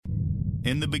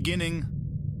In the beginning,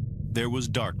 there was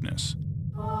darkness.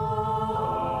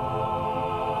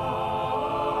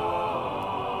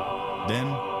 Then,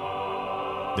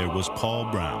 there was Paul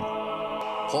Brown.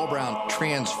 Paul Brown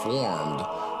transformed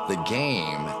the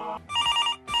game.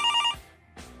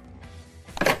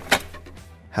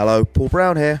 Hello, Paul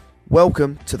Brown here.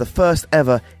 Welcome to the first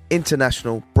ever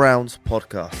International Browns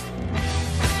podcast.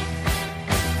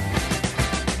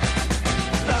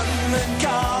 London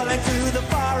calling to the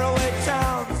faraway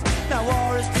towns. Now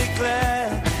war is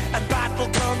declared and battle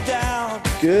come down.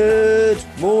 Good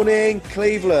morning,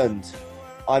 Cleveland.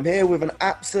 I'm here with an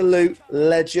absolute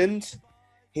legend.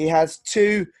 He has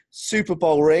 2 Super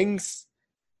Bowl rings.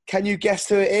 Can you guess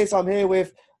who it is? I'm here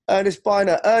with Earnest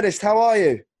Byner. Ernest, how are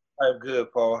you? I'm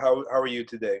good, Paul. How are you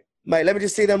today? Mate, let me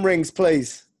just see them rings,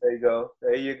 please. There you go.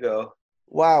 There you go.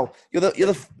 Wow, you're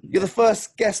the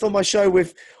first guest on my show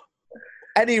with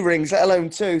any rings, let alone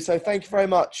 2. So thank you very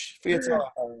much for your time.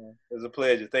 It was a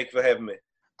pleasure. Thank you for having me.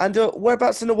 And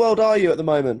whereabouts in the world are you at the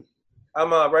moment?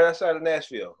 I'm right outside of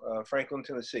Nashville, Franklin,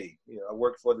 Tennessee. I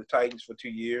worked for the Titans for 2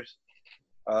 years,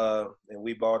 and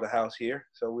we bought a house here.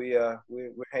 So we're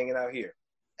hanging out here.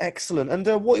 Excellent. And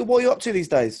what are you up to these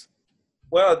days?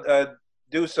 Well,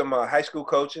 do some high school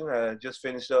coaching. I just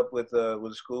finished up with a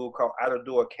school called Out of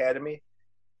Door Academy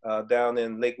down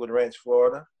in Lakewood Ranch,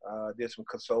 Florida. Did some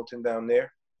consulting down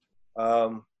there.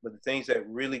 But the things that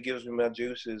really gives me my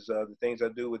juice is the things I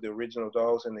do with the Original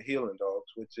Dogs and the Healing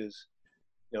Dogs, which is,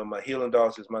 my Healing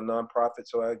Dogs is my nonprofit,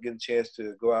 so I get a chance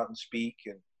to go out and speak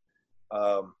and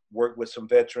work with some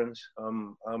veterans.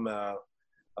 I'm a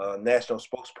national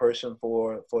spokesperson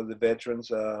for the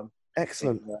veterans.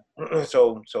 Excellent. And,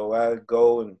 so I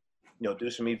go and do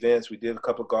some events. We did a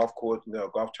couple of golf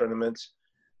tournaments.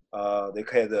 They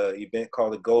had an event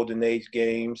called the Golden Age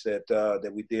Games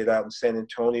that we did out in San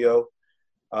Antonio.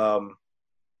 I've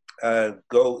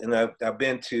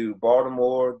been to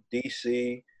Baltimore,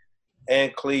 D.C.,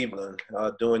 and Cleveland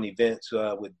doing events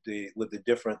with the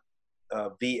different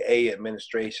VA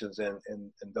administrations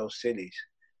in those cities.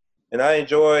 And I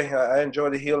enjoy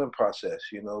the healing process,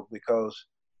 because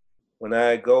when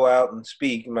I go out and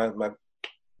speak, my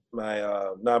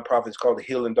nonprofit is called the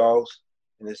Healing Dogs,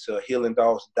 and it's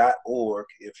healingdogs.org.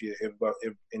 If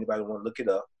anybody want to look it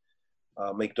up,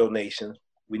 make donations.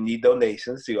 We need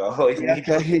donations. You always need.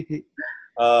 Okay.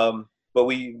 But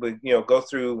we go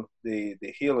through the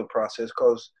healing process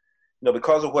because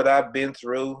of what I've been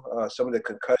through, some of the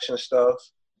concussion stuff,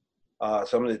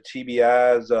 some of the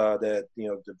TBIs that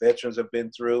the veterans have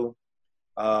been through.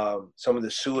 Some of the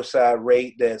suicide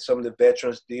rate that some of the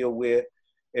veterans deal with,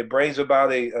 it brings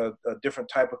about a different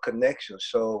type of connection.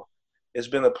 So it's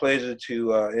been a pleasure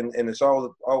to, and it's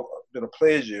all been a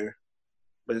pleasure,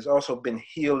 but it's also been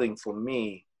healing for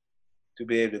me to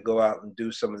be able to go out and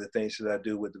do some of the things that I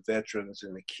do with the veterans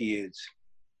and the kids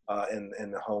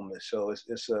and the homeless. So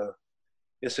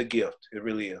it's a gift. It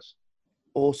really is.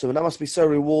 Awesome. And that must be so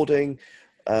rewarding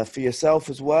for yourself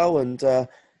as well. And if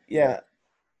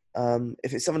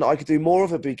it's something that I could do more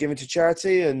of, it'd be given to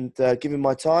charity and giving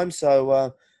my time.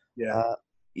 So,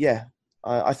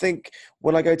 I think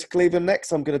when I go to Cleveland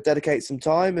next, I'm going to dedicate some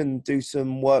time and do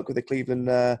some work with the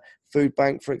Cleveland Food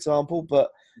Bank, for example. But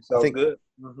I think good.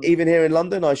 Even here in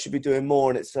London, I should be doing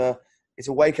more. And it's a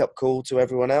wake-up call to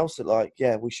everyone else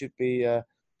that, we should be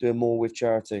doing more with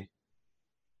charity.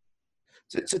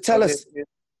 So tell us.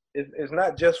 It's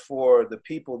not just for the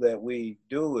people that we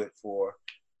do it for.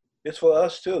 It's for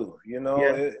us too,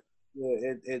 It's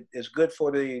good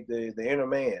for the inner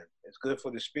man. It's good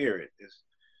for the spirit.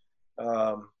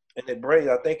 And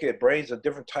I think it brings a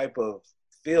different type of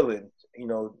feeling,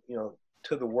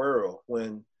 to the world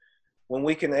when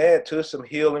we can add to some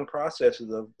healing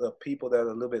processes of people that are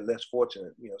a little bit less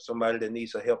fortunate. Somebody that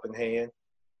needs a helping hand.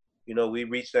 We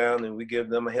reach down and we give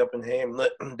them a helping hand.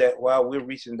 That while we're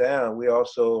reaching down, we're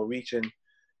also reaching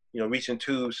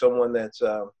to someone that's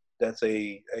a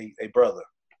brother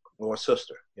or a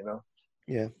sister,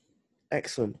 Yeah,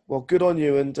 excellent. Well, good on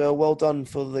you, and well done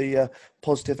for the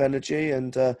positive energy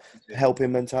and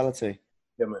helping mentality.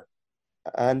 Yeah, man.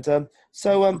 And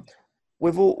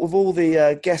with all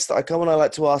the guests that I come on, I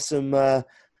like to ask some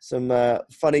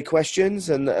funny questions.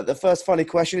 And the first funny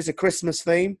question is a Christmas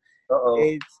theme.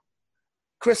 It's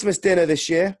Christmas dinner this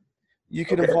year. You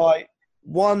can invite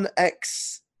one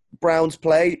ex-Browns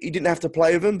player. You didn't have to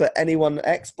play with them, but anyone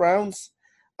ex-Browns,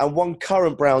 and one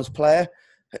current Browns player.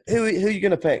 Who are you going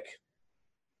to pick?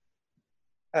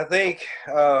 I think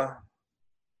the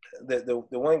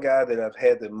one guy that I've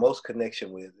had the most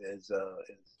connection with is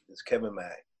Kevin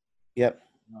Mack. Yep.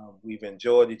 We've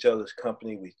enjoyed each other's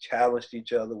company. We challenged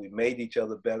each other. We made each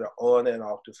other better on and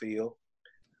off the field.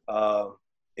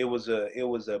 it was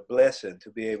a blessing to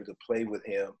be able to play with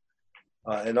him,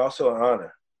 and also an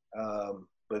honor.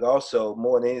 But also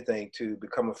more than anything to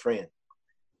become a friend.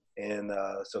 And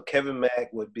so Kevin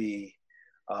Mack would be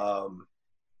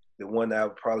the one I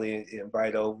would probably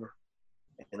invite over.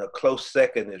 And a close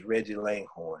second is Reggie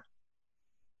Langhorne.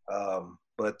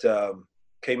 But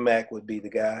K-Mac would be the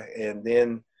guy. And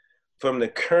then from the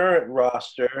current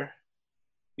roster,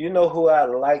 you know who I'd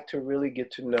like to really get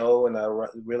to know and I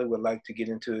really would like to get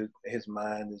into his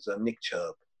mind is Nick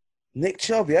Chubb. Nick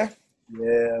Chubb, yeah?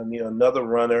 Yeah, another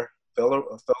runner, a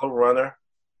fellow runner.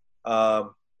 A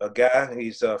guy,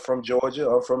 he's from Georgia.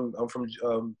 I'm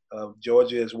from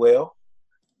Georgia as well.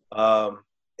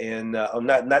 And I'm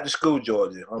not the school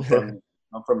Georgia.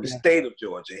 I'm from the state of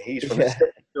Georgia. He's from the state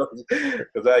of Georgia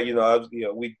because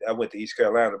I went to East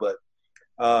Carolina, but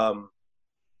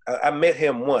I met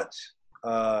him once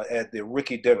at the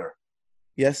rookie dinner.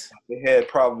 Yes, they had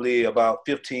probably about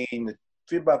 15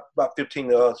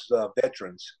 of us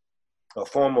veterans,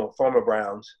 former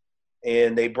Browns,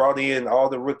 and they brought in all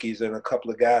the rookies and a couple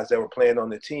of guys that were playing on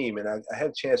the team, and I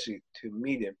had a chance to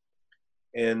meet him,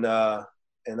 and I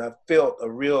felt a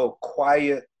real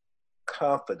quiet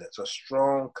confidence, a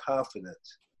strong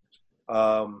confidence.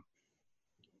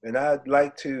 And I'd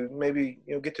like to maybe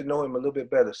get to know him a little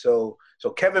bit better. So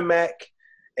Kevin Mack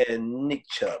and Nick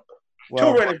Chubb,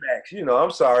 wow. 2 running backs.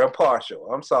 I'm sorry, I'm partial.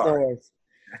 I'm sorry.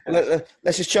 No,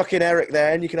 let's just chuck in Eric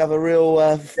there, and you can have a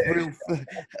real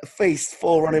feast,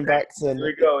 4 running backs. And there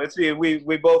we go. And see,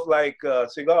 we both like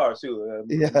cigars too.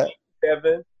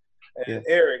 Kevin and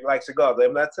Eric like cigars.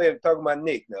 I'm not talking about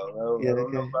Nick. No, I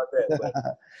don't know about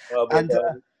that.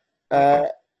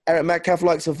 But, Eric Metcalf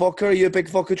likes a vodka. Are you a big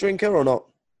vodka drinker or not?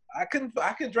 I can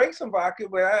drink some vodka,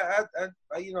 but I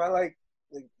like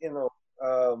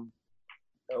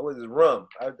what is it, rum?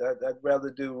 I'd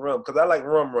rather do rum because I like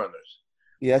rum runners.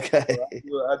 Yeah, okay.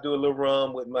 So I do a little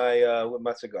rum with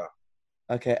my cigar.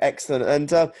 Okay, excellent.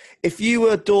 And if you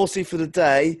were Dorsey for the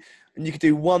day and you could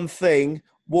do one thing,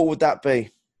 what would that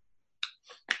be?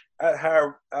 I'd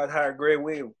hire Greg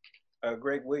Williams.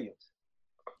 Greg Williams.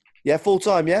 Yeah, full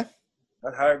time. Yeah.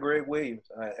 I'd hire Greg Williams,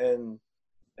 and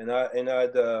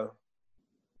I'd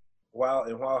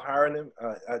while hiring him,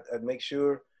 I'd make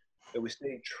sure that we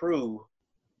stay true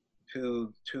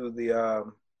to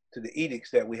the edicts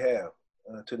that we have,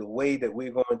 to the way that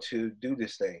we're going to do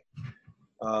this thing.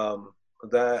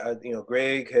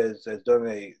 Greg has done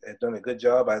a good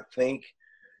job, I think,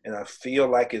 and I feel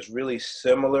like it's really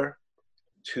similar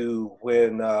to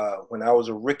when I was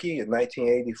a rookie in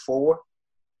 1984.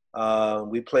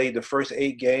 We played the first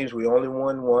 8 games. We only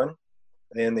won 1,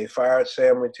 and they fired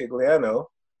Sam Rutigliano,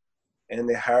 and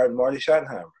they hired Marty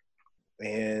Schottenheimer,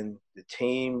 and the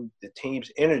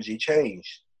team's energy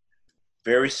changed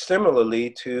very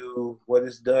similarly to what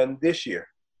is done this year.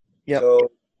 Yep. So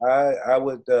I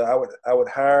would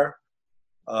hire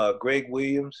Greg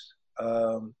Williams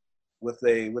with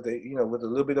a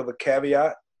little bit of a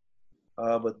caveat,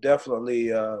 but definitely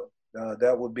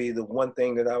that would be the one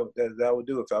thing that I would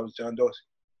do if I was John Dorsey.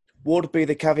 What would be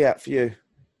the caveat for you?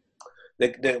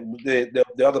 The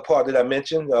other part that I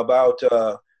mentioned about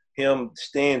him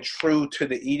staying true to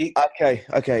the edict. Okay,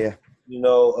 yeah.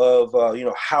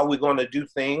 How we're going to do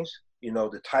things.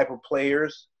 The type of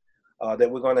players that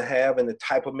we're going to have, and the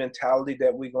type of mentality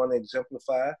that we're going to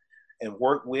exemplify and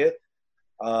work with,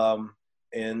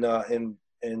 and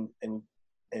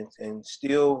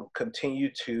still continue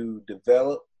to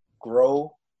develop,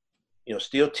 grow.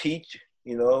 Still teach.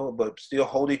 But still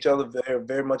hold each other very,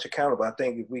 very much accountable. I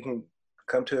think if we can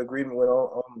come to agreement with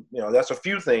that's a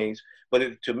few things,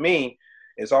 but to me,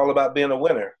 it's all about being a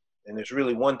winner, and it's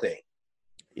really one thing.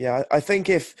 Yeah, I think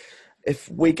if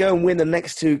we go and win the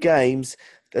next 2 games,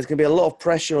 there's going to be a lot of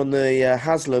pressure on the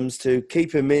Haslams to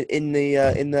keep him in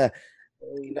the.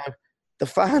 The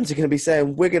fans are going to be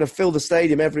saying we're going to fill the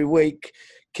stadium every week.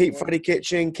 Keep Freddie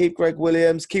Kitchen, keep Greg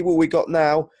Williams, keep what we got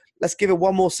now. Let's give it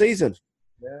one more season.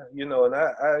 Yeah, and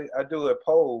I do a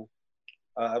poll.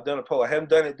 I've done a poll. I haven't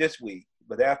done it this week,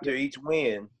 but after each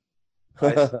win,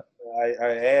 I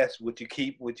asked, would you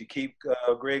keep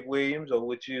Greg Williams, or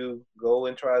would you go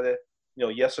and try to,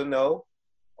 yes or no,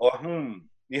 or and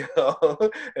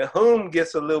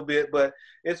gets a little bit, but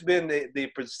it's been the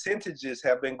percentages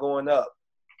have been going up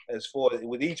as for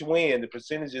with each win, the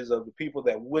percentages of the people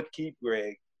that would keep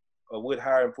Greg or would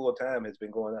hire him full time has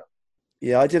been going up.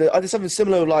 Yeah, I did something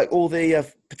similar, like all the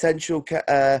potential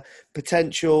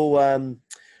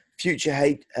future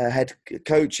head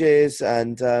coaches,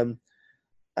 and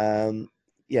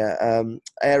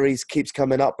Aries keeps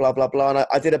coming up, blah blah blah. And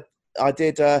I did I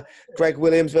did Greg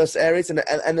Williams versus Aries, and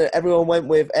everyone went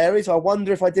with Aries. I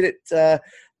wonder if I did it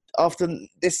after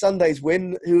this Sunday's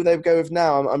win, who they would go with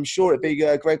now. I'm sure it'd be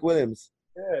Greg Williams.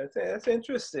 Yeah, that's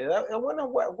interesting. I wonder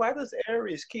why does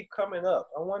Aries keep coming up?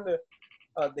 I wonder.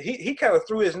 He kind of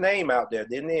threw his name out there,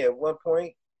 didn't he? At one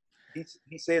point,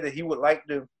 he said that he would like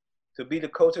to be the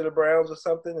coach of the Browns or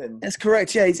something. And that's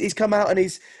correct. Yeah, he's come out and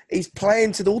he's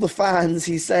playing to all the fans.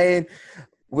 He's saying,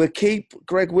 "We'll keep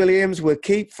Greg Williams. We'll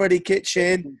keep Freddie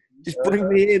Kitchen. Just bring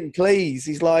me in, please."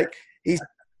 He's like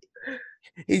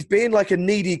he's being like a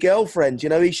needy girlfriend. You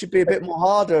know, he should be a bit more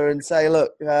harder and say,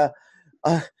 "Look,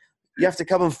 you have to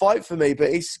come and fight for me."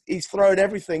 But he's throwing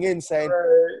everything in, saying,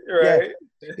 right.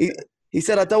 Yeah. He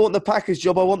said, "I don't want the Packers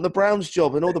job. I want the Browns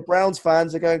job." And all the Browns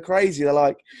fans are going crazy. They're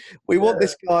like, "We want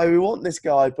this guy. We want this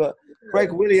guy." But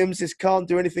Greg Williams just can't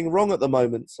do anything wrong at the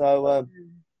moment. So, I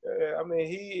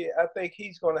mean, I think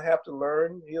he's going to have to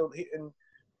learn.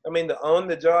 The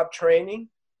on-the-job training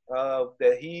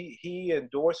that he and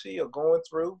Dorsey are going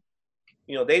through.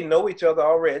 You know, they know each other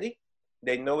already.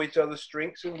 They know each other's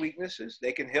strengths and weaknesses.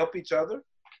 They can help each other.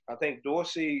 I think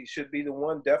Dorsey should be the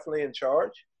one definitely in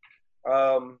charge.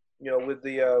 With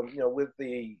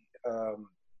the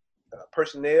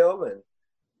personnel and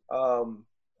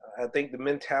I think the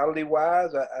mentality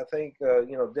wise, I think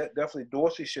definitely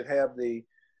Dorsey should have the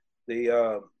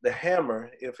hammer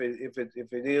if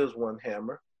it is one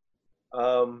hammer,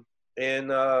 and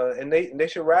they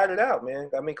should ride it out, man.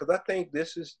 I mean, because I think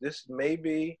this may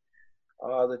be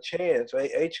the chance,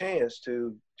 a chance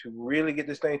to really get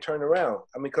this thing turned around.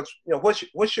 I mean, because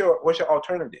what's your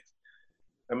alternative?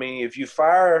 I mean, if you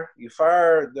fired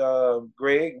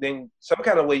Greg, then some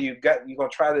kind of way you're gonna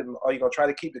try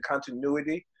to keep the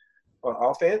continuity on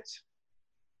offense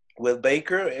with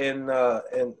Baker and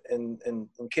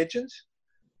Kitchens.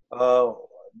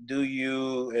 Do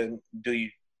you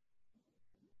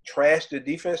trash the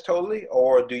defense totally,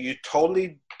 or do you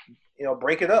totally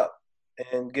break it up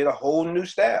and get a whole new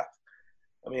staff?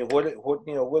 I mean, what are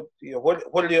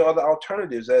the other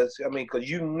alternatives? Because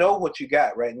you know what you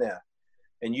got right now.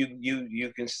 And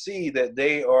you can see that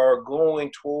they are going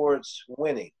towards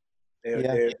winning.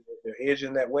 They're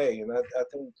edging that way, and I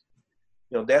think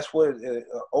that's what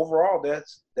overall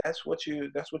that's what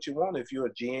you want if you're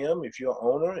a GM, if you're an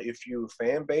owner, if you're a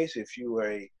fan base, if you're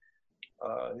and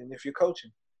if you're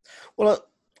coaching. Well,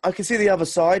 I can see the other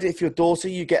side. If you're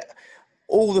Dorsey, you get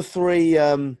all the three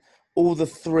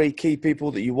key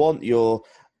people that you want. Your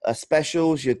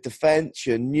specials, your defense,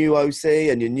 your new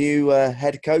OC, and your new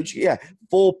head coach. Yeah,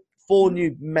 four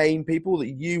new main people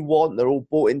that you want. They're all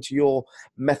bought into your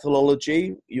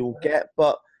methodology. You'll get,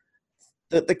 but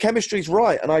the chemistry's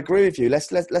right, and I agree with you. Let's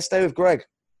stay with Greg.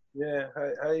 Yeah,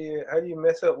 how do you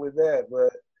mess up with that?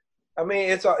 But I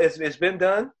mean, it's been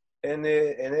done, and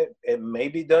it may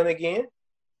be done again,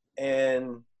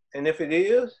 and if it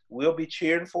is, we'll be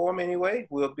cheering for them anyway.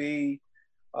 We'll be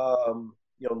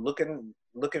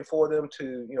looking for them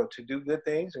to do good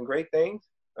things and great things,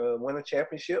 win a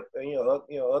championship, and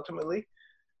ultimately,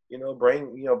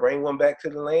 bring one back to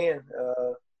the land,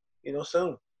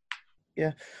 soon.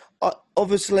 Yeah,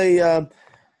 obviously,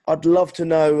 I'd love to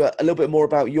know a little bit more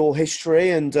about your history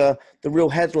and the real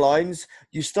headlines.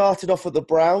 You started off at the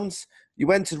Browns, you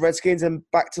went to the Redskins, and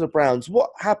back to the Browns.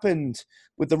 What happened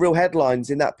with the real headlines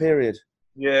in that period?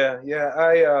 Yeah.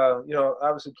 I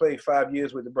obviously played 5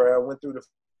 years with the Browns, went through the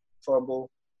fumble,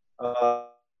 lived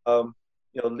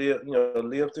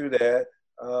through that,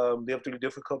 lived through the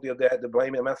difficulty of that, the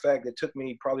blame. As a matter of fact, it took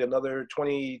me probably another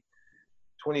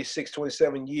 26,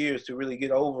 27 years to really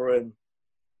get over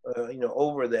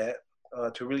over that,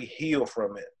 to really heal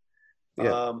from it.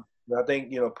 Yeah. I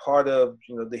think, part of,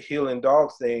 the healing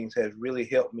dog things has really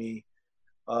helped me,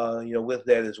 with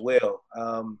that as well.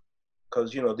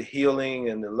 Because, the healing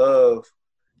and the love,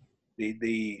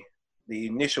 the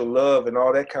initial love and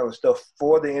all that kind of stuff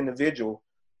for the individual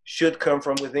should come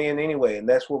from within anyway. And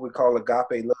that's what we call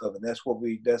agape love. And that's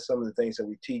some of the things that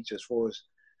we teach as far as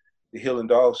the healing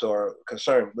dogs are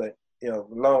concerned. But,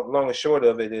 long and short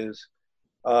of it is,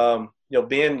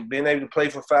 being able to play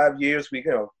for 5 years,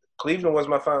 Cleveland is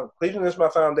my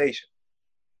foundation.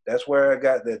 That's where I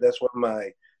got that. That's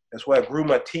where I grew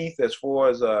my teeth as far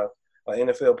as an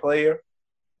NFL player.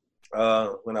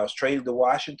 When I was traded to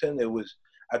Washington,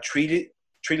 I treated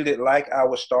it like I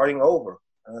was starting over.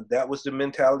 That was the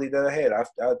mentality that I had. I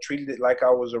treated it like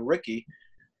I was a rookie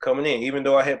coming in. Even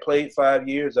though I had played 5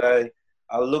 years, I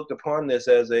looked upon this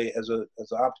as an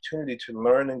opportunity to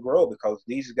learn and grow, because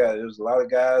these guys, there was a lot of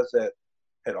guys that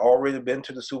had already been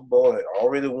to the Super Bowl, had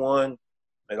already won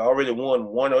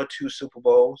one or two Super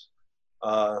Bowls,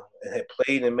 and had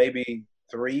played in maybe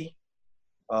 3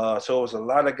 So it was a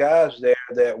lot of guys there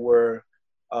that were,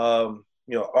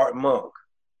 Art Monk.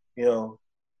 You know,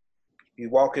 you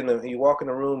walk in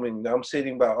the room and I'm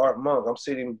sitting by Art Monk. I'm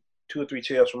sitting 2 or 3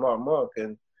 chairs from Art Monk,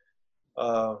 and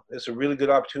it's a really good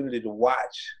opportunity to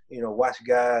watch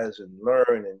guys and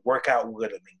learn and work out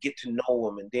with them and get to know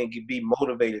them and then be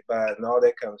motivated by it and all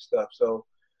that kind of stuff. So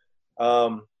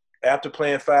after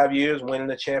playing 5 years, winning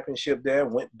the championship there,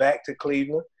 went back to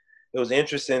Cleveland. It was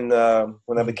interesting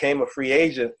when I became a free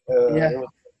agent. It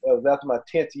was after my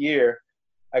 10th year.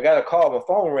 I got a call, my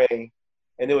phone rang,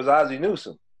 and it was Ozzie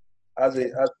Newsome.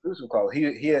 Ozzie Newsome called.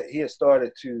 He had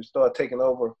started taking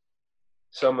over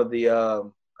some of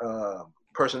the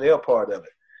personnel part of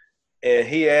it, and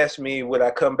he asked me would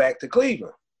I come back to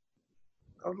Cleveland.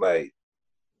 I was like,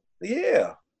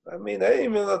 yeah. I mean, I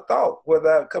didn't even thought whether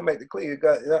I'd come back to Cleveland.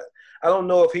 I don't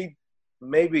know if he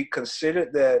maybe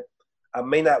considered that I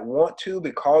may not want to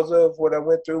because of what I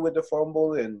went through with the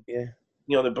fumble and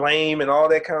the blame and all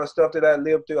that kind of stuff that I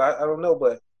lived through. I don't know,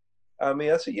 but I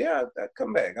mean, I said, yeah, I'd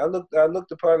come back. I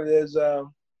looked upon it as a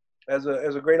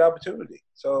great opportunity.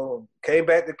 So came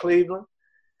back to Cleveland.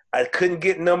 I couldn't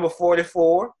get number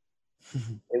 44.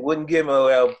 It wouldn't give him.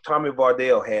 Well, Tommy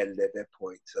Vardell had it at that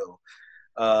point. So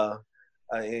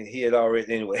he had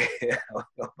already anyway. I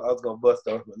was gonna bust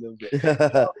on him a little bit.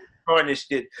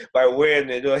 Tarnished it by wearing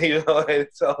it, and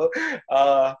so.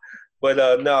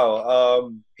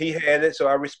 No, he had it, so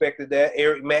I respected that.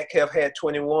 Eric Metcalf had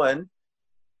 21.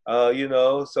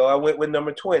 So I went with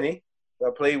number 20. I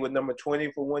played with number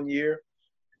 20 for 1 year,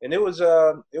 and it was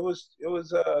again,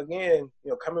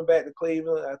 coming back to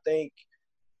Cleveland. I think,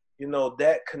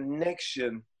 that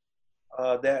connection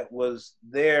that was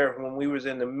there when we was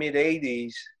in the mid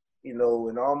 '80s,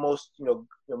 and almost,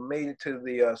 made it to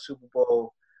the Super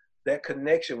Bowl. That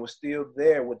connection was still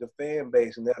there with the fan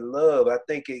base, and that love. I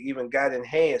think it even got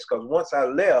enhanced because once I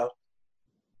left,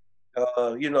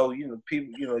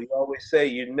 people, you always say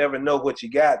you never know what you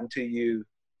got until you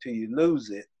lose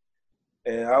it.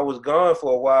 And I was gone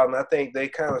for a while, and I think they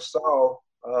kind of saw,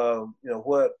 some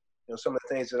of the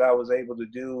things that I was able to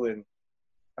do and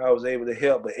I was able to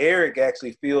help. But Eric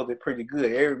actually fielded pretty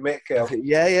good. Eric Metcalf,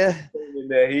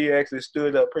 that he actually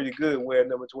stood up pretty good wearing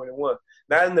number 21.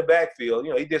 Not in the backfield,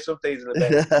 he did some things in the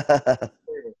backfield.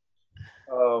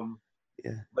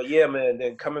 But yeah, man.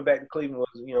 Then coming back to Cleveland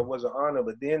was an honor.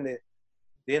 But then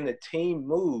the team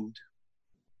moved,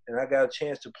 and I got a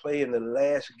chance to play in the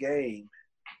last game.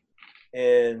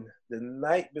 And the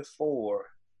night before,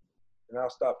 and I'll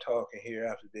stop talking here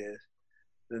after this.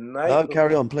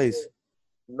 Carry on, please.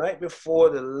 The night before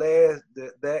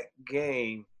that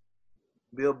game,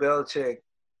 Bill Belichick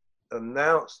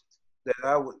announced that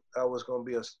I was going to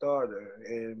be a starter,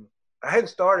 and I hadn't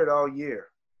started all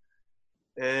year.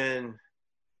 And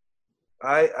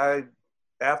I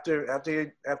after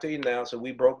he announced it,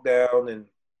 we broke down and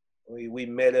we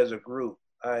met as a group.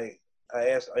 I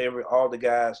asked all the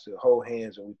guys to hold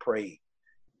hands and we prayed.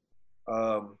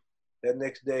 That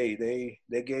next day,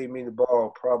 they gave me the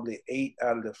ball probably 6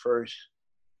 out of the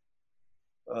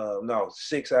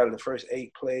first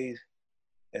 8 plays,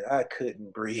 and I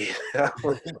couldn't breathe.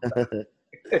 Well,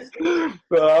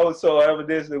 I was so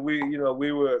evident that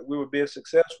we were being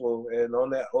successful, and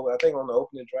I think on the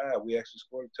opening drive, we actually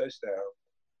scored a touchdown.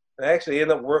 I actually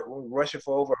ended up rushing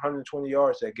for over 120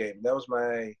 yards that game. That was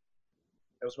my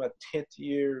 10th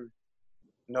year.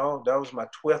 No, that was my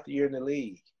 12th year in the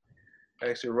league. I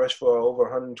actually rushed for over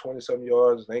 120-some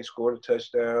yards, and they scored a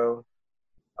touchdown.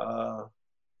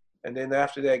 And then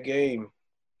after that game,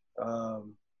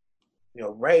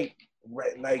 right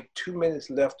like 2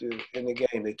 minutes left in the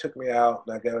game, they took me out,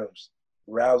 and I got a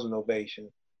rousing ovation.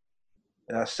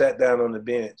 And I sat down on the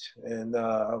bench, and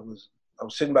I was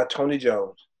sitting by Tony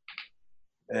Jones.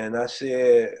 And I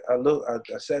said, I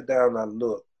sat down and I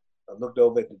looked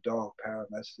over at the dog pound.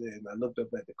 And I looked up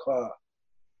at the clock,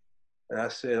 and I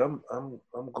said, I'm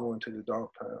going to the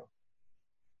dog pound.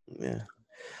 Yeah.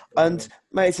 And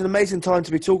mate, it's an amazing time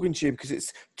to be talking to you because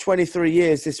it's 23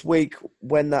 years this week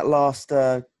when that last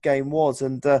game was,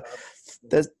 and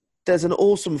there's an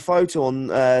awesome photo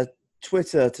on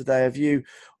Twitter today of you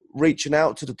reaching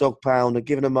out to the dog pound and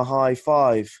giving them a high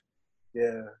five.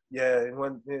 Yeah.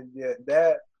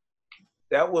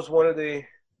 That was one of the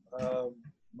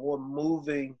more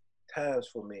moving times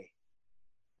for me,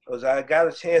 because I got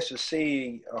a chance to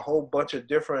see a whole bunch of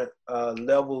different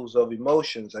levels of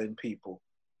emotions in people.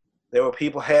 There were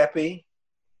people happy,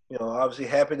 obviously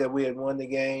happy that we had won the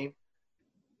game.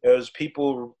 There was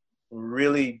people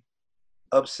really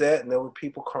upset, and there were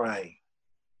people crying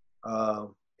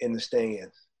in the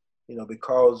stands,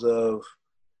 because of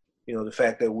the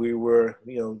fact that we were,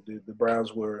 the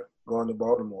Browns were going to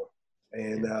Baltimore.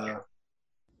 And,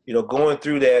 going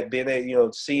through that,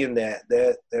 being seeing that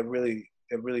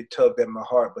really tugged at my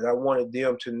heart. But I wanted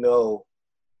them to know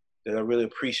that I really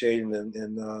appreciated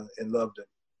and loved them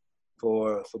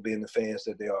for being the fans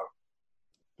that they are.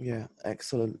 Yeah,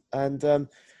 excellent. And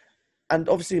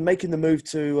obviously making the move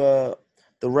to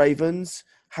the Ravens,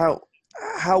 how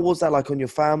was that like on your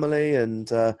family,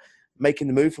 and making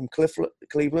the move from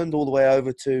Cleveland all the way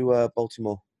over to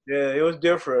Baltimore? Yeah, it was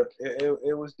different.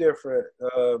 It was different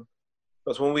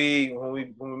because when we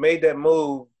made that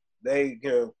move, they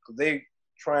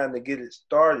trying to get it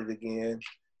started again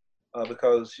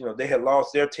because they had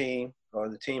lost their team.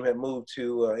 The team had moved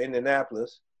to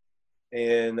Indianapolis,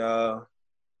 and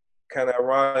kind of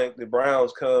ironic, the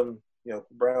Browns come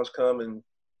and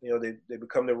they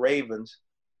become the Ravens,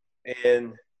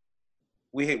 and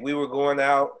we were going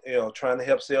out, trying to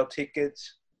help sell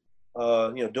tickets,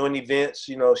 doing events,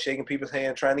 shaking people's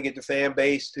hand, trying to get the fan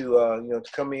base to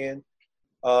to come in.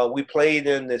 We played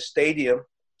in the stadium.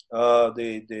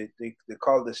 They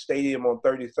call it the stadium on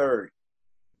 33rd.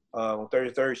 On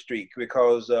 33rd Street,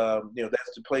 because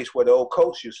that's the place where the old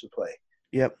Colts used to play.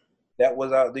 Yep. That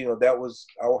was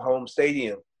our home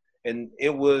stadium, and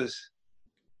it was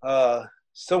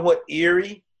somewhat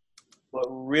eerie, but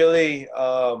really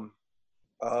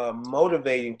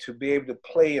motivating to be able to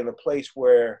play in a place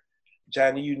where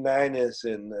Johnny Unitas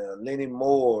and Lenny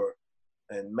Moore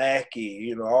and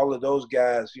Mackey, all of those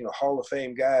guys, Hall of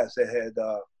Fame guys that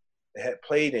had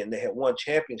played in, they had won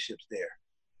championships there.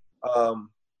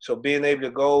 So being able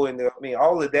to go and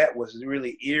all of that was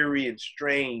really eerie and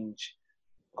strange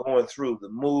going through the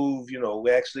move,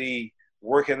 actually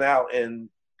working out in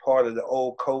part of the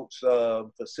old Colts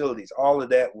facilities. All of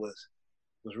that was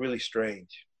really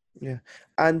strange. Yeah.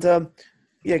 And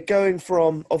going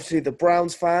from obviously the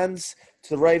Browns fans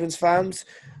to the Ravens fans,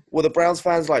 were the Browns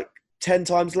fans like 10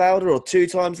 times louder or 2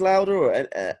 times louder, or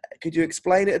could you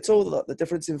explain it at all, the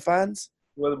difference in fans?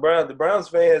 Well, the Browns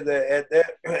fans at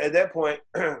that point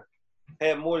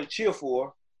had more to cheer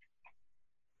for.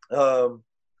 When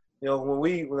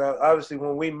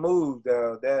we moved,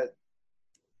 and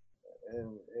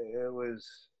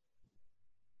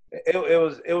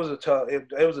it was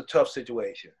a tough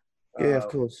situation. Yeah, of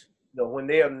course. When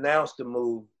they announced the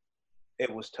move, it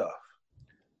was tough.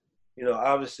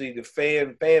 Obviously the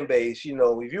fan base.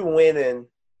 If you winning,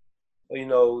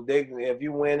 if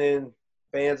you winning.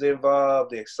 Fans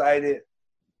involved, they're excited.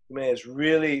 Man, it's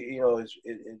really,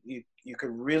 you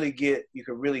could really get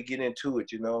into it,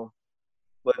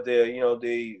 But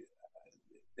the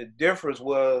difference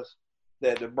was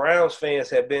that the Browns fans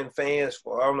had been fans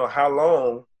for I don't know how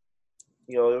long.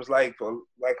 It was like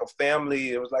a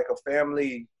family. It was like a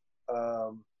family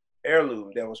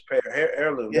heirloom that was passed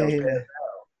down.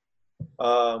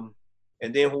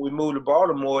 And then when we moved to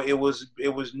Baltimore, it was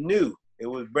new. It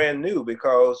was brand new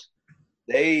because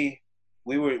we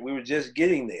were just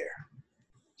getting there.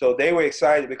 So they were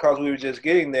excited because we were just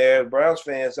getting there. Browns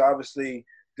fans obviously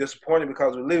disappointed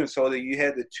because we're leaving, so that you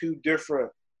had the two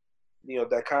different,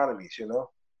 dichotomies,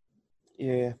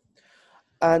 Yeah.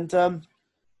 And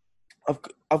I've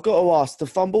got to ask, the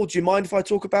fumble, do you mind if I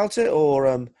talk about it, or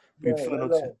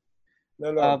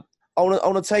No. I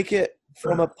want to take it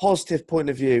from a positive point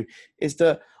of view, is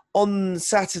that on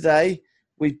Saturday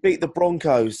we beat the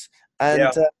Broncos, and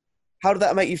how did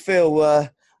that make you feel?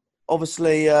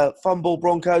 Obviously, fumble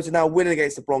Broncos and now winning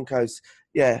against the Broncos.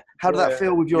 Yeah, how did that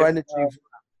feel with your energy?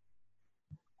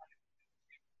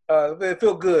 It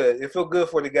felt good. It felt good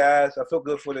for the guys. I feel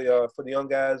good for the young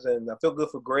guys, and I feel good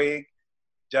for Greg,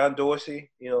 John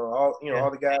Dorsey. All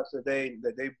the guys that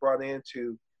they brought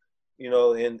into,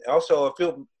 and also I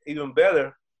feel even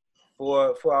better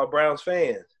for our Browns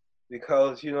fans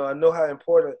because I know how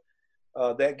important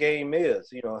that game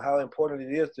is. How important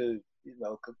it is to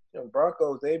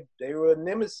Broncos. They were a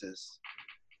nemesis,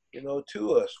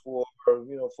 to us for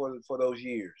those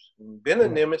years. And been a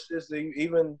nemesis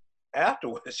even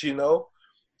afterwards,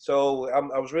 So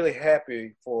I was really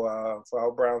happy for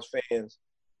our Browns fans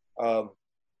that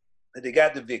they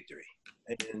got the victory,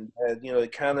 and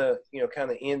it kind of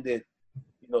ended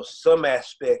some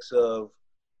aspects of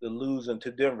the losing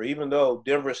to Denver, even though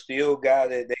Denver still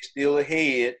got it. They still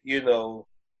ahead,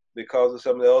 because of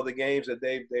some of the other games that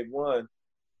they've won.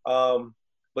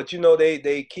 But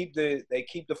they keep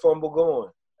the fumble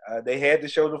going. They had to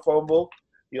show the fumble,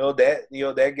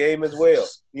 that game as well.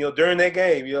 During that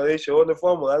game, they showed the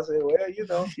fumble. I said,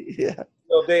 well, Yeah.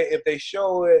 if they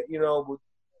show it,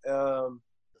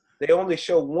 they only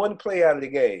show one play out of the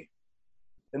game.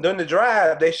 And during the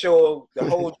drive, they show the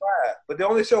whole drive, but they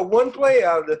only show one play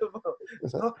out of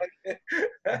the.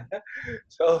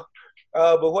 So,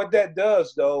 but what that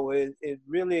does, though, it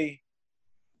really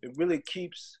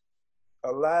keeps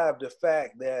alive the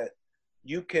fact that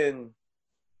you can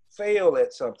fail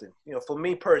at something. You know, for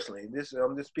me personally,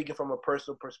 I'm just speaking from a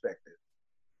personal perspective.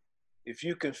 If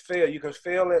you can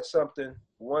fail at something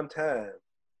one time,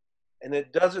 and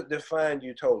it doesn't define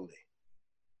you totally.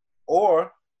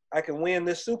 Or I can win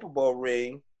this Super Bowl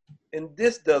ring, and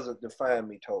this doesn't define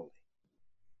me totally.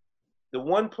 The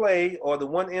one play or the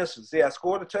one instance, I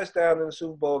scored a touchdown in the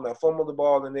Super Bowl and I fumbled the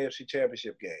ball in the AFC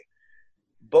Championship game.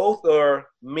 Both are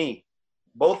me.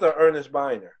 Both are Earnest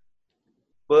Byner.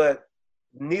 But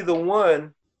neither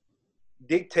one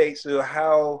dictates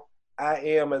how I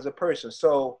am as a person.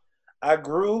 So I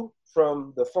grew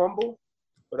from the fumble,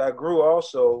 but I grew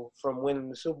also from winning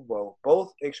the Super Bowl.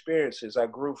 Both experiences I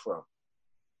grew from.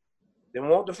 Didn't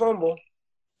want the fumble,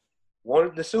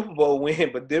 wanted the Super Bowl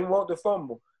win, but didn't want the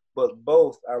fumble. But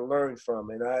both I learned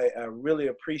from, and I really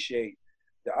appreciate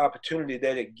the opportunity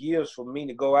that it gives for me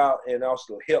to go out and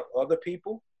also help other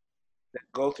people that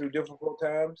go through difficult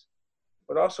times,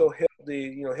 but also help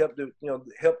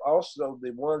also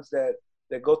the ones that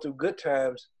go through good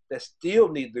times that still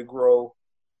need to grow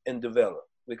and develop,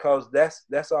 because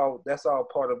that's all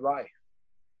part of life.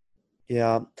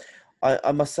 Yeah,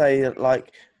 I must say,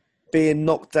 like, being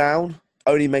knocked down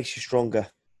only makes you stronger.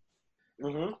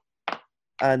 Mm-hmm.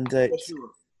 And Sure.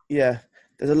 yeah,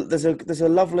 there's a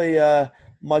lovely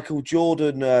Michael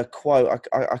Jordan quote.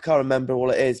 I can't remember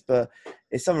what it is, but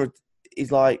it's something.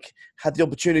 He's like had the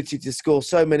opportunity to score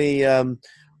so many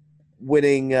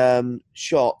winning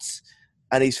shots,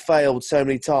 and he's failed so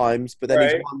many times, but then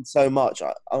he's won so much.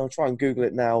 I'll try and Google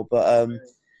it now, but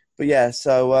yeah.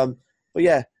 So but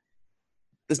yeah,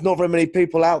 there's not very many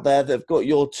people out there that have got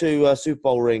your two Super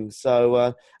Bowl rings.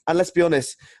 So and let's be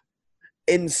honest,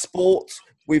 in sport,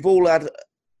 we've all had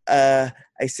a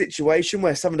situation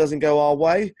where something doesn't go our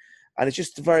way, and it's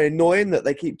just very annoying that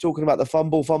they keep talking about the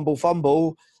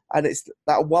fumble, and it's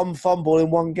that one fumble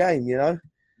in one game, you know?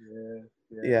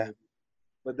 Yeah.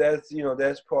 But that's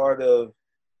part of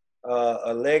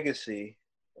a legacy,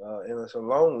 and it's a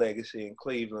long legacy in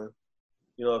Cleveland.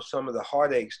 You know, some of the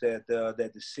heartaches that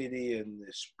the city and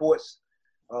the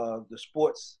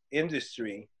sports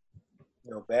industry,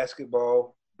 you know,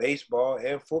 basketball, baseball,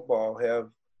 and football have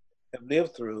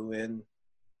lived through, and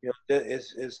you know,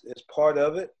 it's part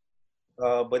of it,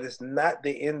 but it's not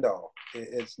the end all.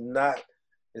 It's not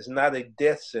a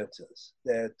death sentence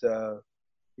that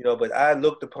you know. But I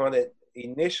looked upon it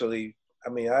initially.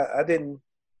 I didn't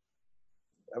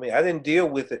deal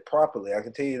with it properly. I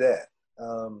can tell you that.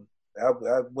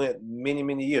 I went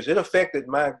many years. It affected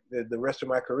the rest of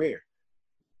my career.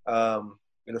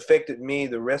 It affected me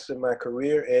the rest of my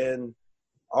career, and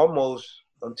almost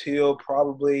until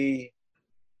probably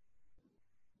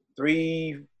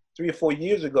 3 or 4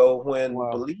 years ago when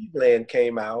Believe Land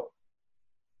came out,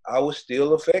 I was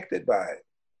still affected by it.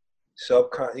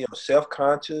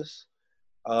 Self-conscious.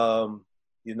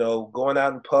 You know, going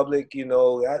out in public, you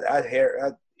know, I'd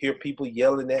hear people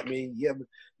yelling at me,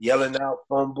 yelling out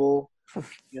fumble,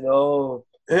 you know,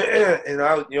 and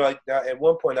at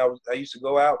one point I used to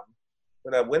go out.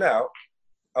 When I went out,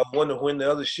 I wonder when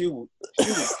the other shoe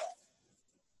was.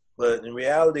 But in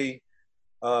reality,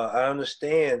 I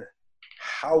understand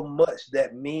how much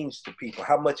that means to people,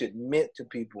 how much it meant to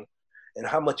people, and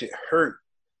how much it hurt.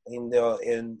 And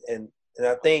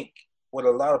I think what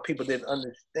a lot of people didn't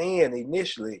understand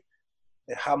initially,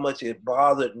 and how much it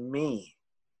bothered me,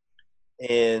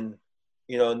 and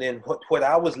you know, and then what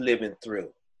I was living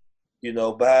through, you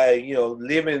know, by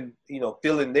living,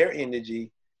 feeling their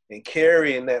energy and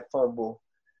carrying that fumble,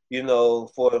 you know,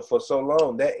 for so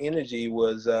long. That energy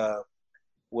was it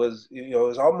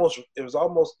was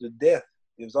almost to death.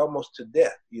 It was almost to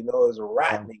death. You know, it was a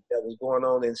rotting that was going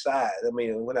on inside. I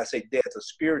mean, when I say death, a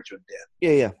spiritual death.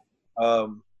 Yeah.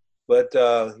 But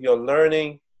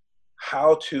learning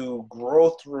how to grow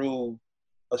through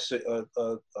a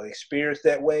experience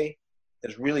that way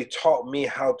has really taught me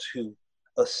how to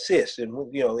assist, and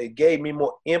it gave me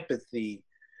more empathy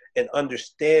and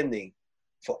understanding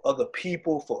for other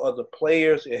people, for other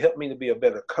players. It helped me to be a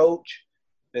better coach.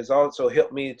 It's also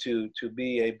helped me to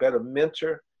be a better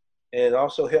mentor, and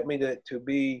also helped me to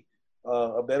be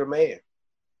a better man.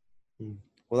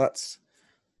 Well, that's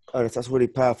really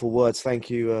powerful words. Thank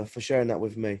you for sharing that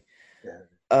with me. Yeah.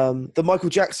 The Michael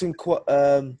Jordan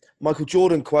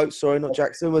quote, sorry, not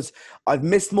Jackson, was, "I've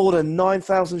missed more than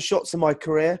 9,000 shots in my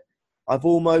career. I've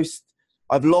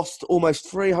lost almost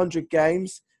 300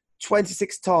 games.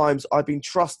 26 times I've been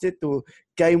trusted the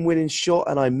game-winning shot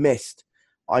and I missed.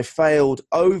 I failed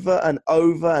over and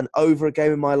over and over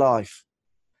again in my life.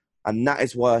 And that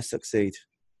is why I succeed.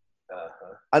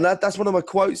 And that's one of my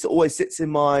quotes that always sits in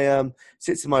my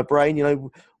brain. You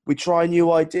know, we try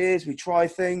new ideas, we try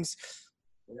things.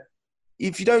 Yeah.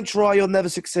 If you don't try, you'll never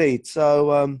succeed.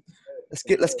 So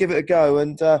let's give it a go.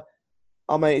 And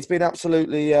mate, it's been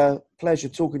absolutely pleasure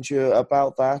talking to you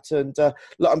about that. And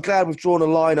look, I'm glad we've drawn a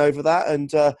line over that.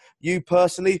 And you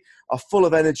personally are full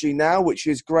of energy now, which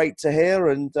is great to hear.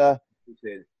 And good.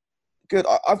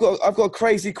 I've got a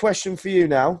crazy question for you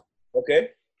now.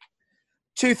 Okay.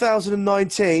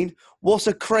 2019, what's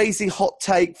a crazy hot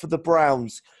take for the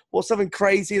Browns? What's something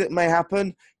crazy that may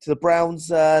happen to the Browns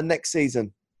next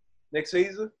season? Next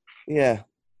season? Yeah.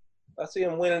 I see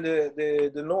them winning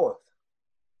the North.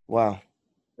 Wow.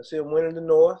 I see them winning the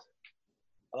North,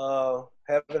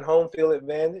 having home field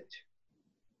advantage.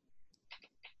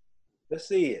 Let's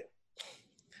see it.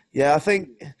 Yeah, I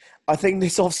think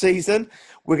this off-season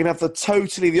we're going to have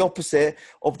totally the opposite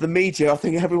of the media. I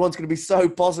think everyone's going to be so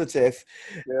positive.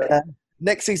 Yeah.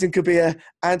 Next season could be an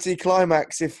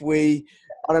anti-climax if we,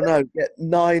 I don't know, get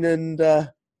 9-7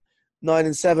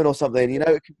 or something. You know,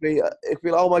 it could be like,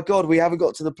 oh my God, we haven't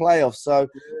got to the playoffs. So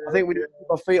I think we need to keep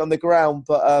our feet on the ground.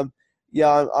 But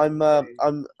yeah,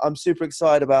 I'm super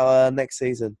excited about next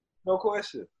season. No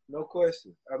question.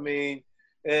 I mean,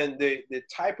 and the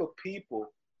type of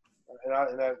people. And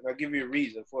I'll give you a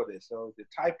reason for this. So the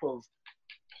type of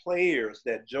players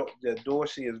that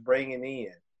Dorsey is bringing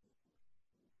in,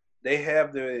 they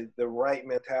have the right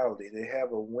mentality. They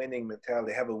have a winning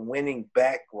mentality. They have a winning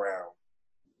background.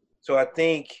 So I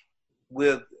think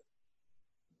with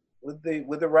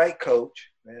the right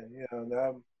coach, man, you know,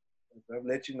 I'll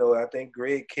let you know, I think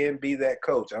Greg can be that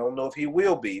coach. I don't know if he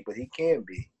will be, but he can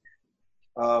be.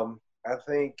 I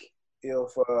think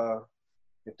if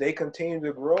they continue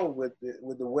to grow with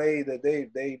the way that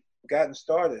they've gotten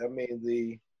started, I mean,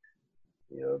 the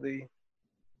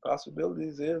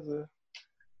possibilities is a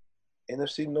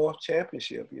NFC North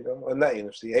championship, you know, or not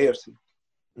NFC, AFC.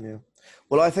 Yeah.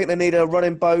 Well, I think they need a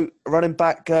running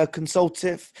back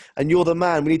consultative, and you're the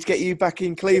man. We need to get you back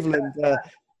in Cleveland.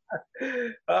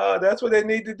 That's what they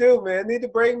need to do, man. They need to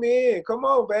bring me in. Come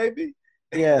on, baby.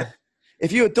 Yeah.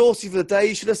 If you were Dorsey for the day,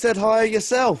 you should have said hi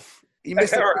yourself. You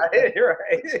missed it. You're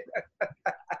right.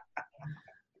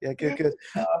 Yeah, good.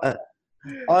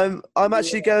 I'm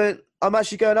actually going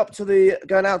out to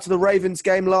the Ravens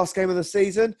game, last game of the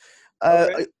season.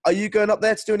 Okay. Are you going up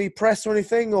there to do any press or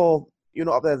anything, or you're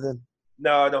not up there then?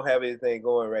 No, I don't have anything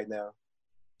going right now.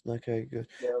 Okay, good.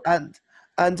 Yeah.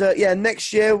 And yeah,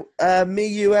 next year, me,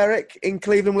 you, Eric, in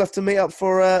Cleveland, we'll have to meet up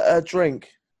for a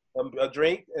drink. A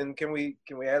drink, and can we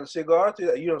add a cigar to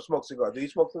that? You don't smoke cigars. Do you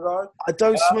smoke cigars? I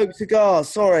don't smoke cigars.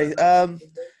 Sorry.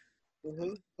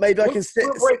 Maybe I can sit.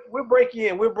 We'll break you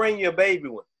in. We'll bring you a baby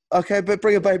one. Okay, but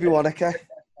bring a baby one. Okay.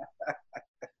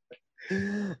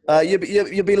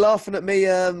 You'll be laughing at me,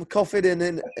 coughing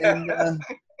and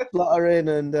fluttering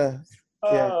and.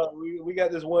 Yeah. We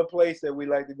got this one place that we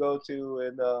like to go to,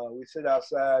 and we sit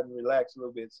outside and relax a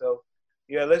little bit. So,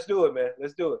 yeah, let's do it, man.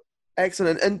 Let's do it.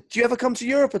 Excellent. And do you ever come to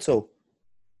Europe at all?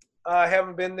 I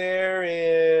haven't been there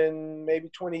in maybe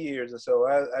 20 years or so.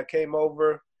 I came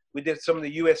over. We did some of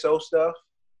the USO stuff.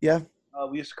 Yeah.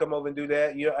 We used to come over and do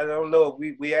that. You know, I don't know.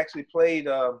 We actually played.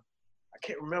 I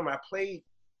can't remember. I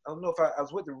don't know if I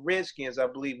was with the Redskins. I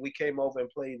believe we came over and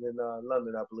played in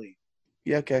London. I believe.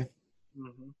 Yeah. Okay.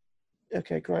 Mm-hmm.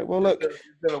 Okay. Great. Well, look. It's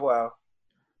been a while.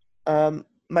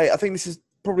 Mate, I think this is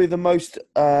probably the most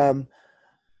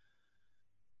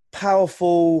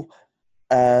powerful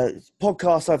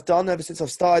podcast I've done ever since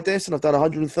I've started this, and I've done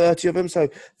 130 of them. So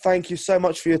thank you so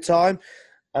much for your time.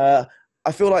 I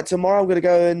feel like tomorrow I'm going to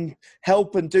go and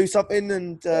help and do something,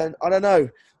 and I don't know,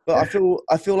 but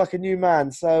I feel like a new man.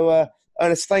 So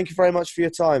Ernest, thank you very much for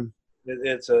your time.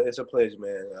 It's a pleasure,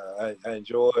 man. I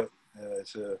enjoy it.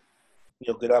 It's a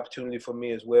good opportunity for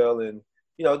me as well. And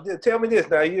tell me this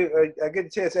now. I get a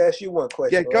chance to ask you one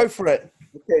question. Yeah, go for it.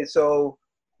 Okay, so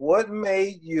what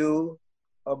made you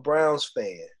a Browns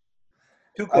fan?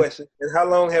 Two questions. And how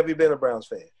long have you been a Browns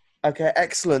fan? Okay,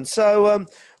 excellent. So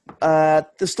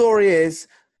the story is,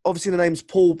 obviously the name's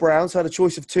Paul Brown, so I had a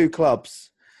choice of two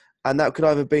clubs. And that could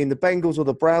either be the Bengals or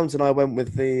the Browns, and I went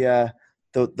with the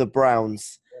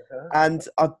Browns. Uh-huh. And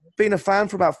I've been a fan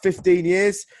for about 15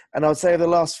 years, and I would say over the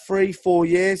last 3-4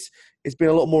 years, it's been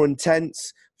a lot more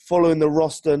intense, following the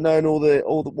roster, knowing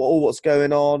all what's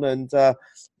going on. And the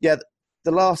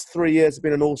last 3 years have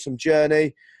been an awesome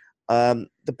journey.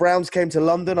 The Browns came to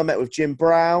London. I met with Jim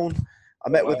Brown. I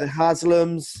met with the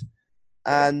Haslams.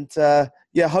 And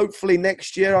hopefully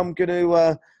next year I'm going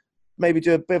to maybe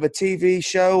do a bit of a TV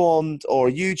show or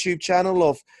a YouTube channel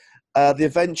of the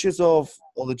adventures of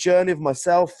or the journey of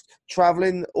myself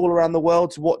traveling all around the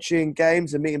world to watching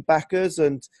games and meeting backers.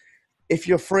 And if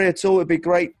you're free at all, it'd be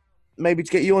great maybe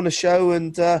to get you on the show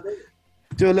and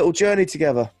do a little journey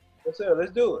together. Let's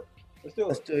do it. Let's do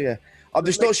it. Yeah. I'm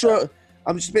just not sure.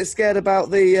 I'm just a bit scared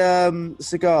about the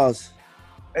cigars.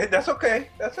 Hey, that's okay.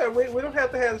 That's all right. We don't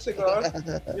have to have the cigars.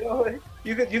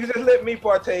 You can just let me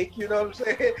partake. You know what I'm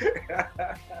saying?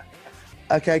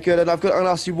 Okay, good. And I'm going to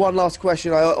ask you one last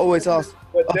question. I always ask.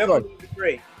 But definitely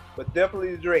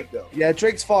the drink. Though. Yeah,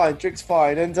 drink's fine.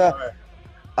 And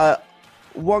Right.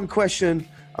 One question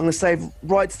I'm going to save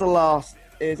right to the last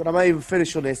is, and I may even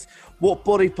finish on this, what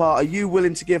body part are you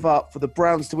willing to give up for the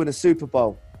Browns to win a Super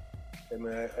Bowl? Hey,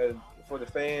 man, for the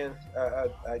fans,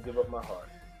 I give up my heart.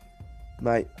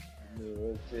 Mate.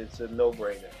 It's a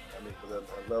no-brainer. I mean, because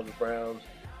I love the Browns.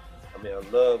 I mean, I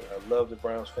love the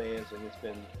Browns fans, and it's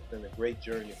been a great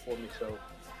journey for me. So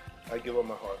I give up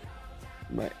my heart.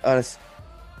 Mate, that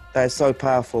is so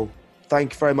powerful.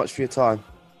 Thank you very much for your time.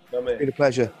 No, man. It's been a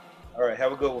pleasure. All right,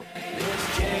 have a good one.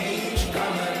 There's change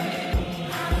coming.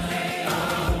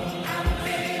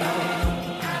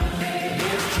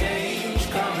 There's change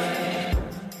coming.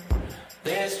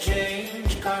 There's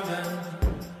change coming.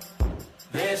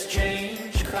 There's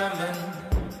change coming.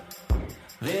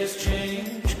 There's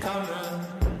change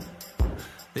coming.